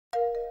In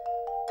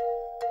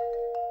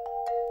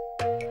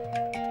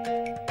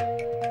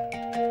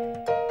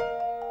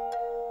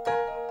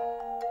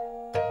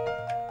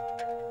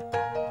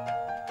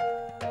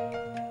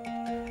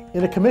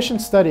a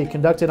commissioned study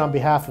conducted on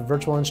behalf of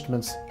Virtual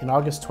Instruments in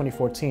August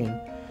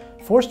 2014,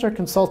 Forrester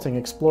Consulting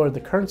explored the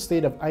current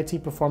state of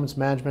IT performance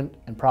management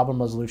and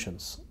problem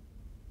resolutions.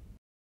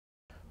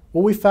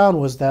 What we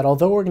found was that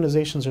although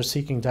organizations are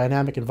seeking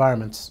dynamic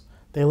environments,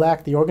 they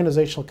lack the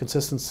organizational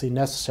consistency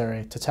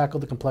necessary to tackle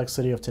the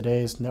complexity of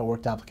today's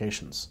networked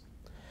applications.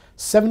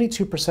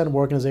 72% of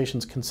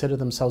organizations consider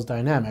themselves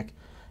dynamic,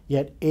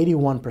 yet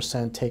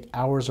 81% take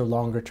hours or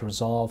longer to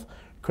resolve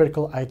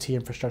critical IT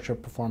infrastructure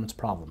performance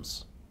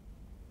problems.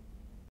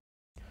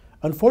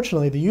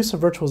 Unfortunately, the use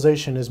of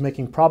virtualization is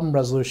making problem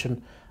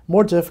resolution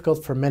more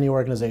difficult for many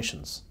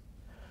organizations.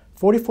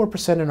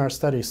 44% in our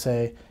study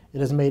say it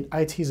has made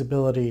IT's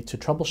ability to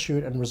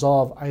troubleshoot and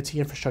resolve IT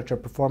infrastructure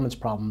performance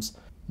problems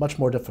much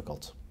more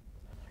difficult.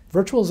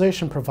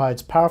 Virtualization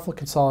provides powerful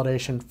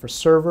consolidation for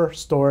server,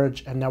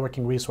 storage, and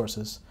networking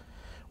resources,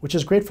 which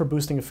is great for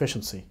boosting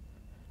efficiency.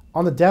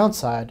 On the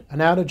downside, an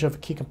outage of a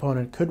key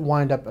component could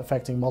wind up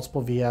affecting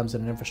multiple VMs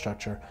in an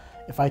infrastructure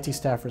if IT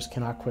staffers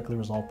cannot quickly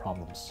resolve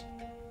problems.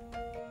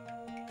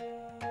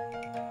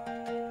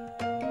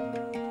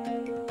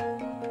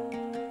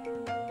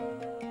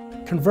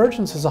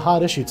 Convergence is a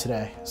hot issue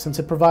today, since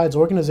it provides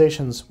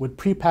organizations with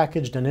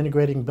prepackaged and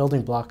integrating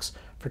building blocks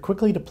for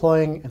quickly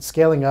deploying and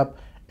scaling up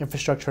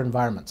infrastructure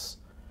environments.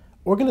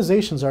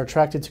 Organizations are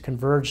attracted to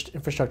converged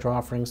infrastructure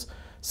offerings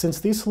since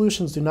these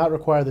solutions do not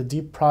require the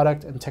deep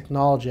product and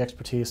technology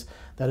expertise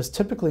that is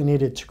typically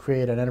needed to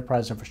create an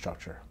enterprise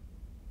infrastructure.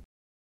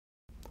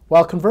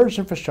 While converged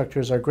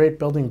infrastructures are great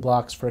building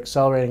blocks for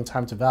accelerating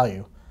time to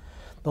value,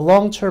 the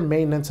long-term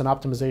maintenance and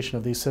optimization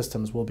of these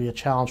systems will be a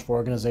challenge for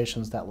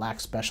organizations that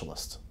lack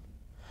specialists.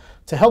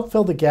 To help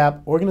fill the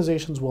gap,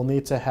 organizations will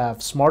need to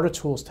have smarter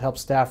tools to help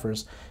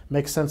staffers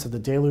make sense of the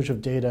deluge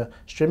of data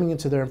streaming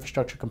into their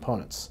infrastructure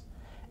components.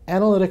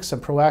 Analytics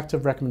and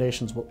proactive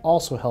recommendations will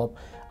also help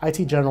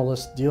IT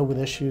generalists deal with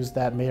issues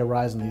that may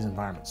arise in these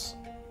environments.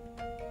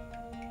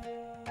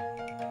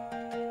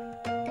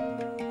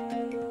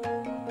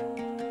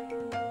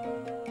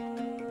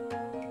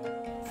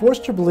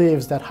 Forrester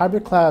believes that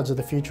hybrid clouds are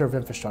the future of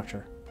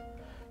infrastructure.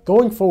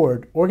 Going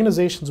forward,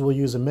 organizations will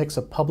use a mix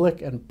of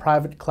public and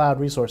private cloud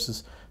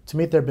resources to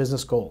meet their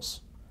business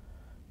goals.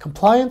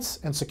 Compliance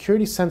and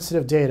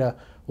security-sensitive data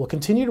will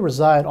continue to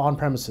reside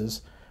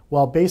on-premises,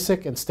 while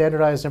basic and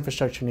standardized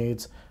infrastructure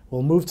needs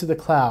will move to the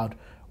cloud,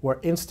 where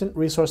instant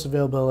resource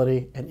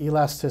availability and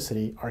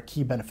elasticity are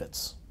key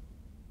benefits.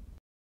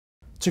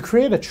 To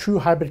create a true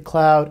hybrid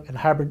cloud and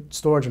hybrid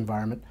storage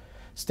environment,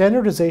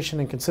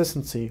 standardization and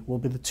consistency will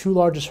be the two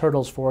largest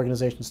hurdles for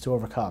organizations to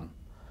overcome.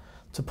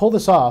 To pull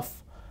this off,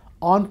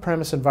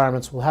 on-premise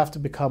environments will have to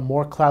become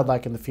more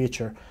cloud-like in the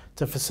future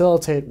to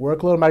facilitate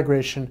workload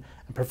migration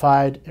and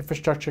provide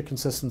infrastructure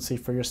consistency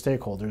for your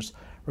stakeholders,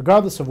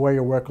 regardless of where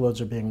your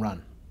workloads are being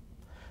run.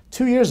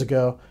 2 years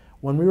ago,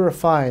 when we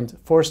refined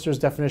Forrester's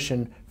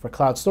definition for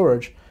cloud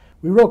storage,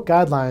 we wrote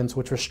guidelines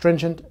which were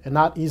stringent and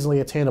not easily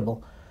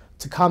attainable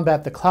to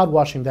combat the cloud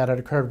washing that had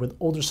occurred with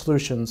older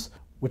solutions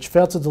which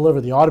failed to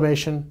deliver the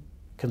automation,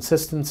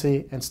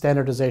 consistency, and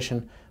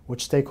standardization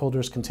which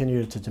stakeholders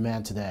continue to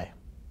demand today.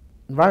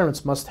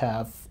 Environments must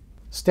have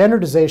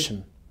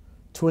standardization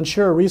to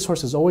ensure a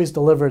resource is always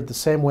delivered the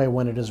same way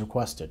when it is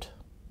requested.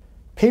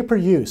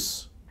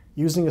 Pay-per-use,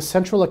 using a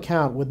central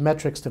account with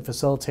metrics to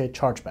facilitate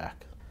chargeback.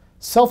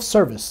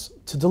 Self-service,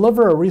 to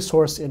deliver a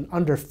resource in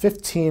under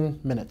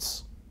 15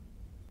 minutes.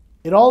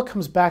 It all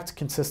comes back to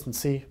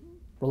consistency,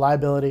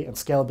 reliability, and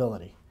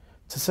scalability.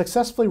 To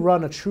successfully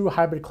run a true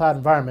hybrid cloud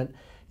environment,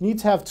 you need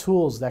to have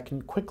tools that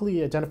can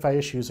quickly identify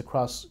issues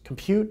across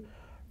compute,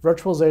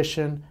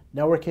 virtualization,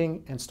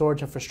 networking, and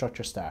storage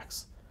infrastructure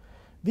stacks.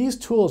 These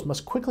tools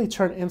must quickly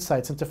turn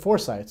insights into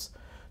foresights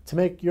to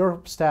make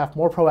your staff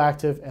more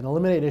proactive and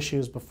eliminate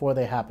issues before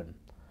they happen.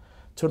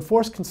 To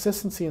enforce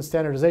consistency and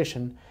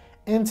standardization,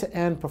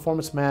 end-to-end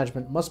performance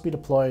management must be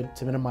deployed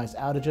to minimize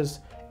outages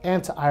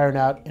and to iron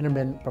out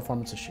intermittent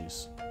performance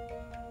issues.